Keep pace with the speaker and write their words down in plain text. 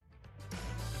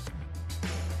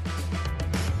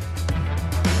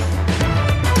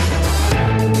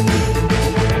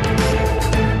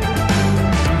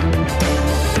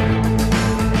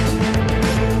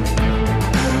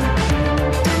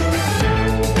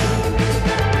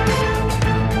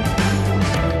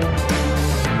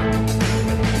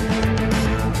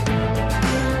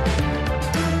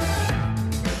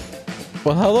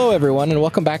Well, hello, everyone, and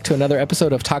welcome back to another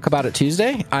episode of Talk About It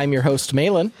Tuesday. I'm your host,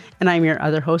 Malin. And I'm your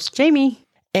other host, Jamie.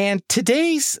 And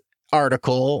today's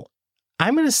article,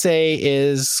 I'm going to say,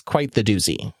 is quite the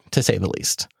doozy, to say the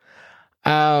least.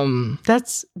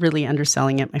 That's really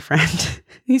underselling it, my friend.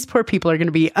 These poor people are going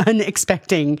to be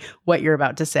unexpecting what you're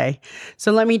about to say.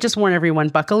 So let me just warn everyone,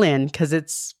 buckle in, because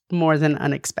it's more than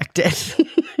unexpected.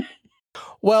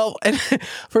 Well, and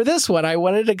for this one, I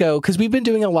wanted to go because we've been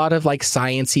doing a lot of like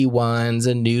science-y ones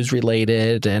and news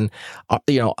related and,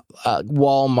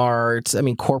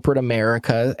 Walmart, corporate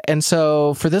America. And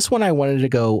so for this one, I wanted to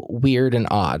go weird and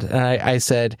odd. And I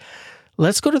said,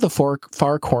 let's go to the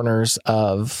far corners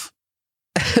of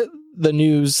the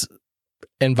news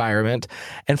environment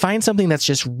and find something that's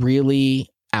just really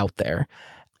out there.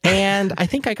 And I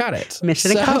think I got it.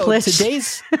 Mission accomplished.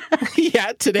 Today's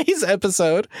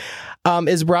episode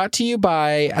is brought to you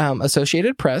by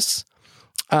Associated Press.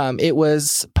 It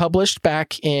was published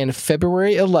back in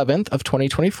February 11th of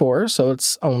 2024. So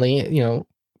it's only,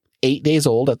 8 days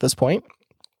old at this point.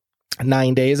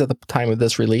 9 days at the time of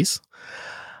this release.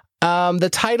 The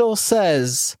title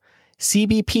says,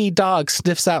 CBP dog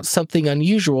sniffs out something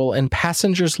unusual in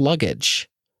passenger's luggage.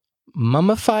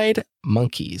 Mummified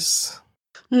monkeys.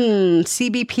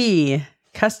 CBP,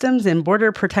 Customs and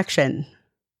Border Protection.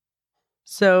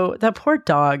 So that poor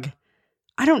dog,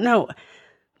 I don't know.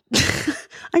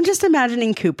 I'm just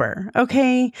imagining Cooper,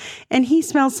 okay? And he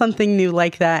smells something new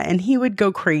like that and he would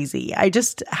go crazy. I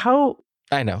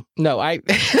know. No, I'm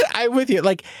with you.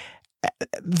 Like,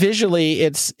 visually,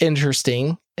 it's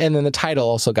interesting. And then the title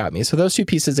also got me. So those two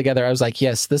pieces together, I was like,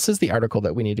 yes, this is the article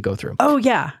that we need to go through. Oh,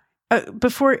 yeah.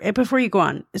 Before you go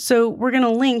on, so we're going to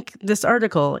link this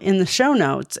article in the show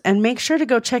notes and make sure to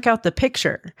go check out the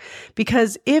picture,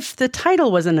 because if the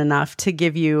title wasn't enough to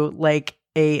give you like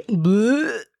a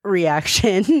bleh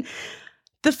reaction,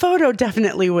 the photo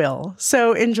definitely will.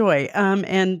 So enjoy.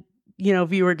 And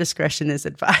viewer discretion is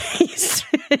advised.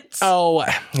 It's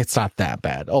not that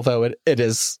bad. Although it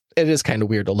is kind of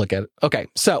weird to look at. Okay.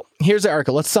 So here's the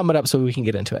article. Let's sum it up so we can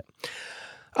get into it.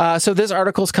 So this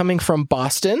article is coming from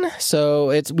Boston.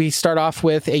 So we start off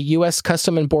with a U.S.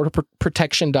 Custom and Border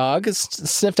Protection dog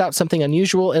sniffed out something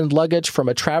unusual in luggage from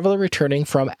a traveler returning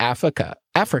from Africa.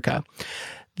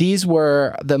 These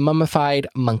were the mummified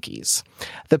monkeys.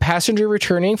 The passenger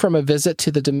returning from a visit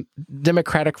to the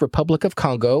Democratic Republic of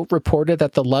Congo reported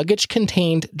that the luggage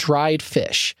contained dried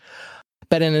fish.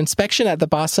 But an inspection at the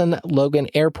Boston Logan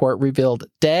Airport revealed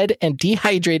dead and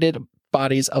dehydrated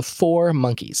bodies of 4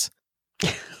 monkeys.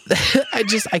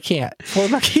 I can't. 4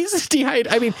 monkeys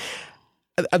dehydrated.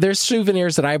 There's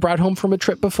souvenirs that I brought home from a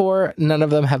trip before. None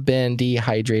of them have been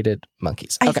dehydrated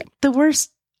monkeys. Okay. The worst,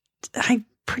 I'm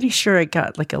pretty sure I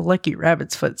got like a lucky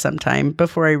rabbit's foot sometime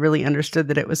before I really understood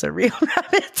that it was a real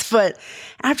rabbit's foot.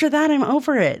 After that, I'm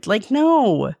over it. Like,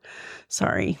 no.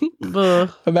 Sorry.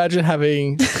 Imagine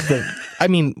having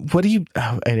what do you...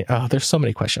 there's so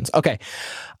many questions. Okay.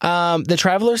 The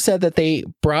traveler said that they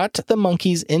brought the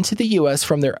monkeys into the U.S.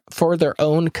 for their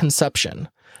own consumption.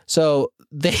 So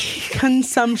they...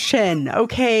 Consumption.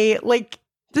 Okay. Like,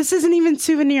 this isn't even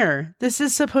souvenir. This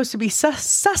is supposed to be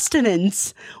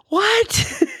sustenance.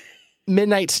 What?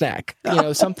 Midnight snack,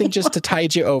 something just to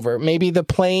tide you over. Maybe the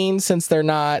plane, since they're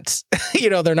not,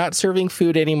 they're not serving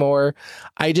food anymore.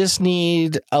 I just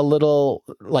need a little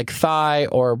like thigh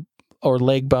or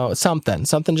leg bone, something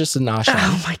just to nosh on.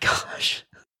 Oh my gosh.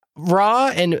 Raw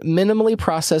and minimally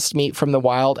processed meat from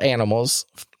wild animals,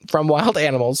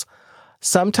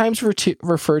 sometimes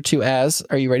referred to as,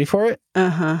 are you ready for it?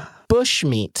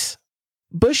 Bushmeat.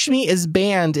 Bushmeat is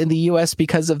banned in the U.S.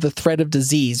 because of the threat of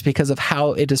disease, because of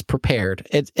how it is prepared.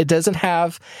 It doesn't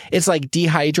have, it's like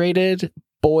dehydrated,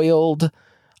 boiled,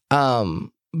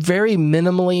 very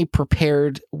minimally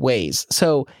prepared ways.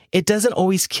 So it doesn't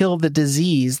always kill the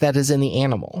disease that is in the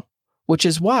animal, which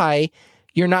is why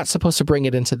you're not supposed to bring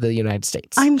it into the United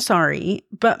States. I'm sorry,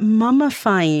 but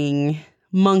mummifying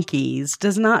monkeys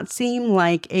does not seem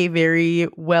like a very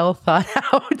well thought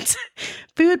out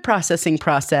food processing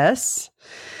process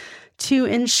to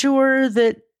ensure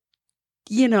that,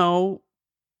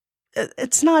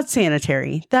 it's not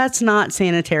sanitary. That's not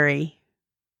sanitary.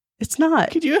 It's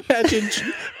not. Could you imagine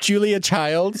Julia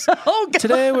Childs? Oh, God.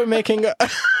 Today we're making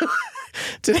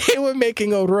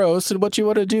a roast, and what you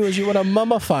want to do is you want to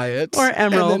mummify it. Or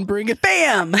Emerald. And then bring it.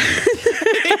 Bam!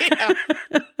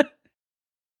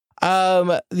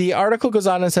 The article goes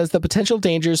on and says the potential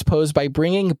dangers posed by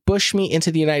bringing bushmeat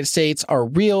into the United States are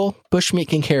real. Bushmeat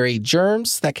can carry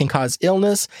germs that can cause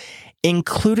illness,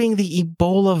 including the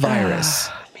Ebola virus.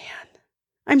 Oh, man.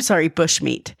 I'm sorry,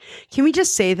 bushmeat. Can we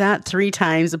just say that 3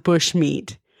 times,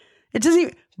 bushmeat? It doesn't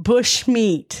even,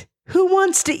 bushmeat. Who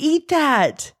wants to eat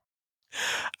that?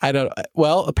 I don't.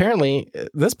 Well, apparently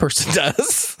this person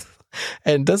does,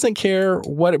 and doesn't care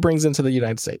what it brings into the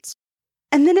United States.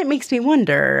 And then it makes me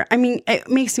wonder. I mean, it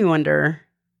makes me wonder: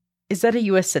 is that a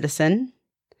U.S. citizen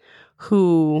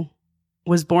who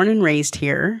was born and raised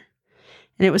here?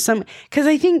 And it was because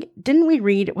I think, didn't we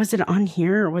read? Was it on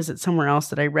here or was it somewhere else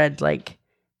that I read like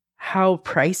how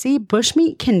pricey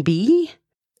bushmeat can be?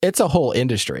 It's a whole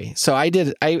industry. So I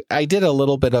did a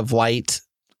little bit of light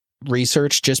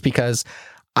research just because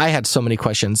I had so many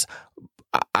questions.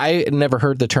 I had never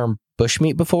heard the term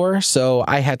bushmeat before, so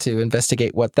I had to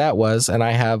investigate what that was, and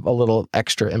I have a little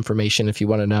extra information if you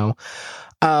want to know.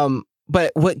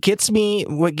 But what gets me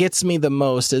the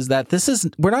most is that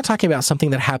we're not talking about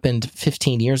something that happened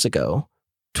 15 years ago,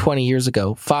 20 years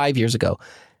ago, 5 years ago.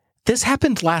 This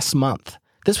happened last month.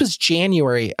 This was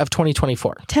January of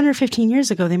 2024. 10 or 15 years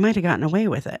ago, they might have gotten away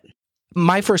with it.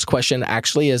 My first question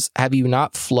actually is, have you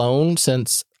not flown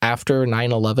since after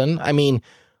 9/11? I mean,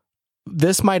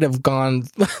 this might have gone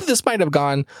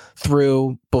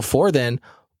through before then,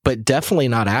 but definitely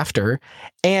not after.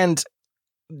 And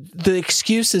the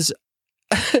excuse is,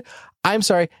 I'm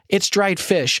sorry, it's dried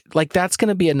fish. Like, that's going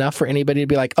to be enough for anybody to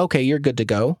be like, okay, you're good to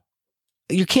go.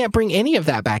 You can't bring any of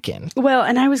that back in. Well,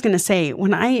 and I was going to say,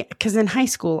 because in high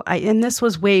school, and this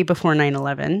was way before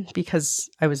 9/11 because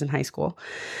I was in high school,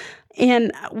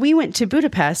 and we went to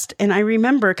Budapest, and I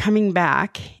remember coming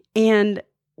back, and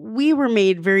we were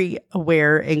made very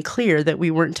aware and clear that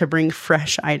we weren't to bring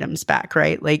fresh items back,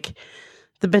 right? Like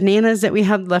the bananas that we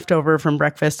had left over from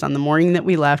breakfast on the morning that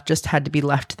we left just had to be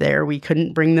left there. We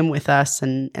couldn't bring them with us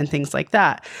and things like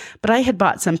that. But I had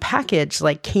bought some packaged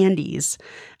like candies.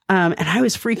 And I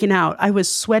was freaking out. I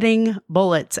was sweating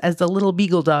bullets as the little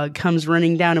beagle dog comes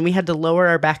running down, and we had to lower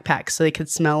our backpacks so they could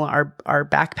smell our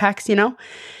backpacks, you know?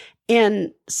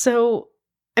 And so,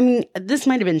 I mean, this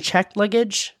might have been checked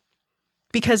luggage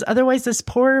because otherwise this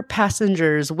poor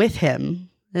passenger's with him.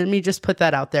 Let me just put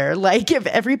that out there. Like, if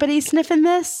everybody's sniffing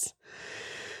this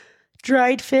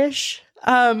dried fish,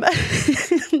 but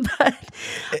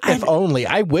if only.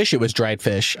 I wish it was dried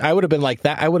fish. I would have been like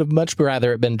that. I would have much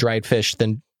rather it been dried fish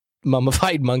than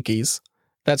mummified monkeys.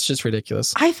 That's just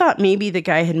ridiculous. I thought maybe the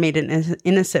guy had made an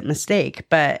innocent mistake,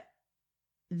 but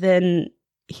then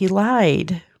he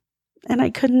lied. And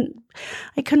I couldn't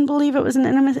believe it was an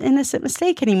innocent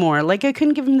mistake anymore. Like, I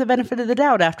couldn't give him the benefit of the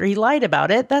doubt after he lied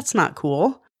about it. That's not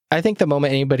cool. I think the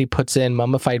moment anybody puts in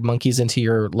mummified monkeys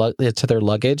into their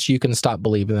luggage, you can stop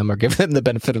believing them or give them the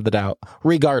benefit of the doubt,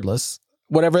 regardless.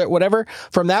 Whatever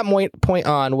from that point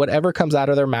on, whatever comes out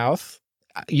of their mouth,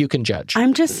 you can judge.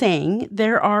 I'm just saying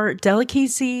there are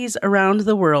delicacies around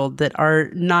the world that are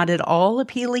not at all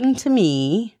appealing to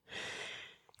me.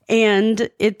 And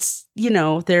it's,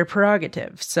 their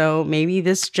prerogative. So maybe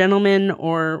this gentleman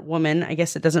or woman, I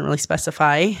guess it doesn't really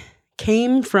specify,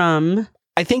 came from...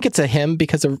 I think it's a him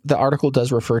because the article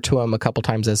does refer to him a couple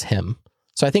times as him.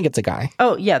 So I think it's a guy.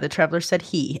 Oh, yeah. The traveler said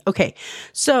he. Okay.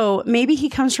 So maybe he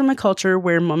comes from a culture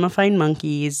where mummified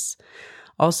monkeys,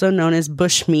 also known as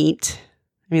bushmeat.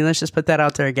 I mean, let's just put that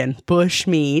out there again.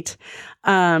 Bushmeat.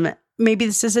 Maybe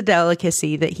this is a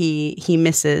delicacy that he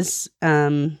misses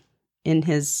in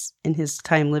his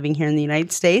time living here in the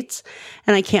United States.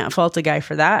 And I can't fault a guy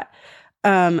for that.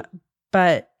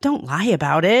 But don't lie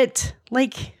about it.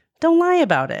 Like, don't lie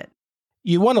about it.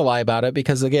 You want to lie about it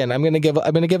because, again, I'm going to give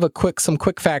some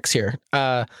quick facts here.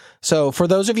 So for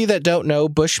those of you that don't know,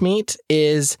 bushmeat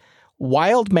is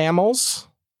wild mammals,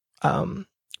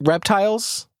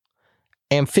 reptiles,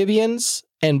 amphibians,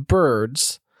 and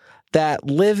birds that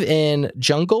live in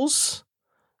jungles,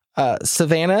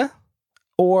 savanna,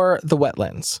 or the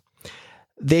wetlands.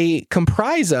 They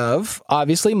comprise of,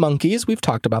 obviously, monkeys. We've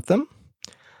talked about them.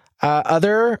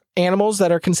 Other animals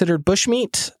that are considered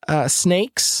bushmeat,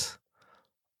 snakes,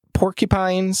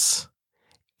 porcupines,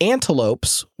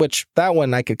 antelopes, which that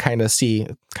one I could kind of see,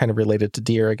 kind of related to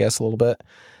deer, I guess, a little bit.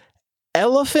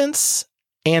 Elephants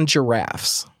and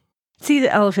giraffes. See,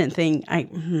 the elephant thing, I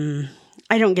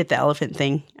don't get the elephant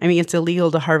thing. I mean, it's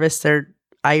illegal to harvest their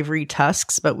ivory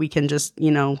tusks, but we can just,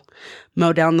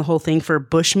 mow down the whole thing for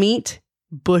bushmeat.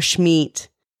 Bushmeat.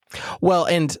 Well,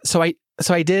 and so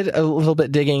I did a little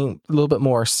bit digging, a little bit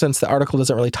more, since the article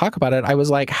doesn't really talk about it. I was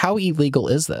like, how illegal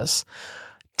is this?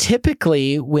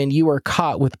 Typically, when you are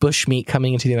caught with bushmeat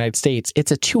coming into the United States,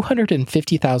 it's a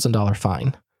 $250,000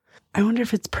 fine. I wonder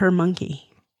if it's per monkey.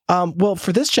 Well,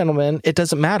 for this gentleman, it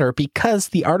doesn't matter because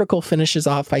the article finishes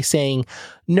off by saying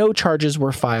no charges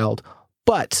were filed,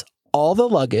 but all the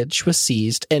luggage was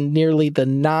seized and nearly the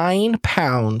 9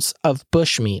 pounds of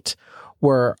bushmeat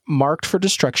were marked for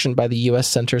destruction by the U.S.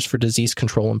 Centers for Disease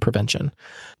Control and Prevention.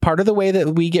 Part of the way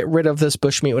that we get rid of this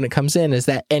bushmeat when it comes in is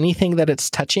that anything that it's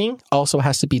touching also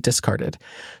has to be discarded.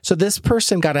 So this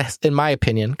person in my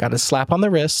opinion, got a slap on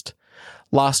the wrist,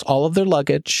 lost all of their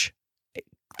luggage,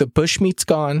 the bushmeat's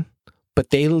gone, but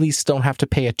they at least don't have to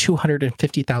pay a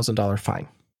 $250,000 fine.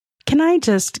 Can I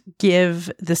just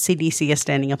give the CDC a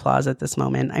standing applause at this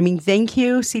moment? I mean, thank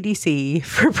you, CDC,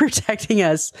 for protecting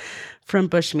us from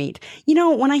bushmeat. You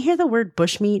know, when I hear the word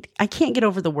bushmeat, I can't get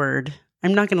over the word.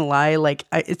 I'm not going to lie. Like,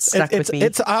 it's stuck with me.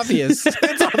 It's obvious.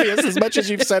 It's obvious. As much as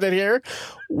you've said it here,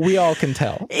 we all can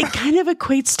tell. It kind of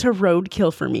equates to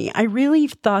roadkill for me. I really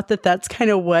thought that that's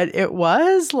kind of what it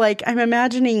was. Like, I'm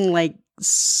imagining, like,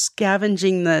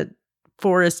 scavenging the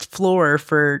forest floor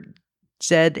for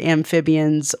dead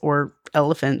amphibians or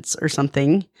elephants or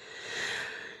something.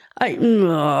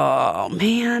 Oh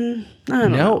man, I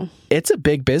don't know. It's a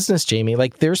big business, Jamie.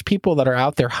 Like, there's people that are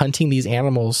out there hunting these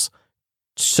animals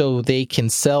so they can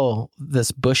sell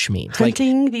this bushmeat.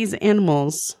 Hunting these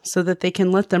animals so that they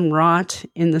can let them rot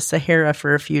in the Sahara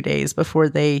for a few days before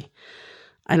they,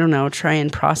 I don't know, try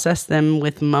and process them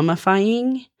with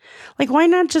mummifying. Like, why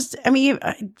not just, I mean,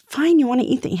 fine, you want to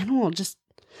eat the animal, just,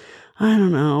 I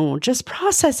don't know, just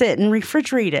process it and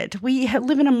refrigerate it. We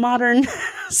live in a modern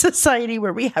society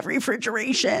where we have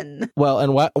refrigeration. Well,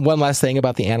 and one last thing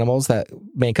about the animals that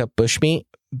make up bushmeat,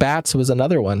 bats was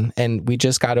another one. And we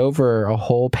just got over a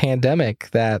whole pandemic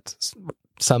that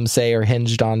some say are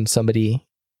hinged on somebody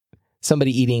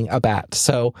eating a bat.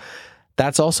 So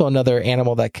that's also another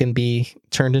animal that can be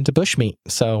turned into bushmeat.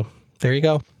 So there you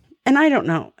go. And I don't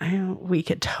know, we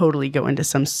could totally go into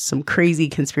some crazy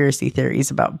conspiracy theories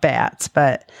about bats,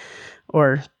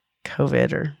 or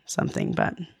COVID or something,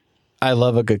 but. I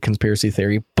love a good conspiracy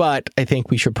theory, but I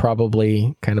think we should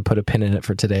probably kind of put a pin in it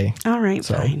for today. All right,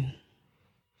 fine.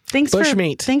 Thanks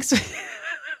bushmeat. Thanks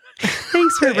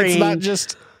for bringing. It's not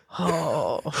just,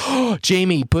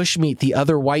 Jamie, bushmeat, the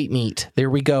other white meat.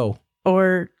 There we go.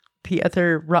 Or the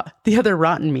other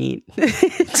rotten meat.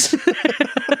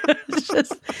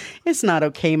 It's not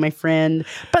okay, my friend.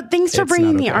 But thanks for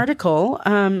bringing the article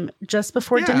just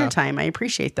before dinner time. I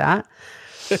appreciate that.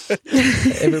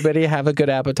 Everybody have a good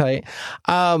appetite.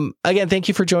 Again, thank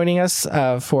you for joining us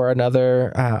for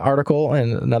another article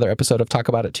and another episode of Talk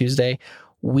About It Tuesday.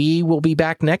 We will be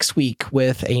back next week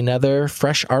with another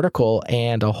fresh article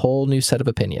and a whole new set of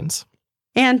opinions.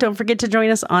 And don't forget to join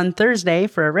us on Thursday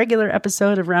for a regular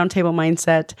episode of Roundtable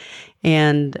Mindset.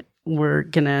 And we're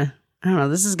going to, I don't know,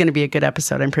 this is going to be a good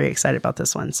episode. I'm pretty excited about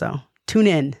this one. So tune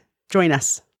in. Join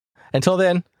us. Until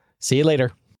then, see you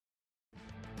later.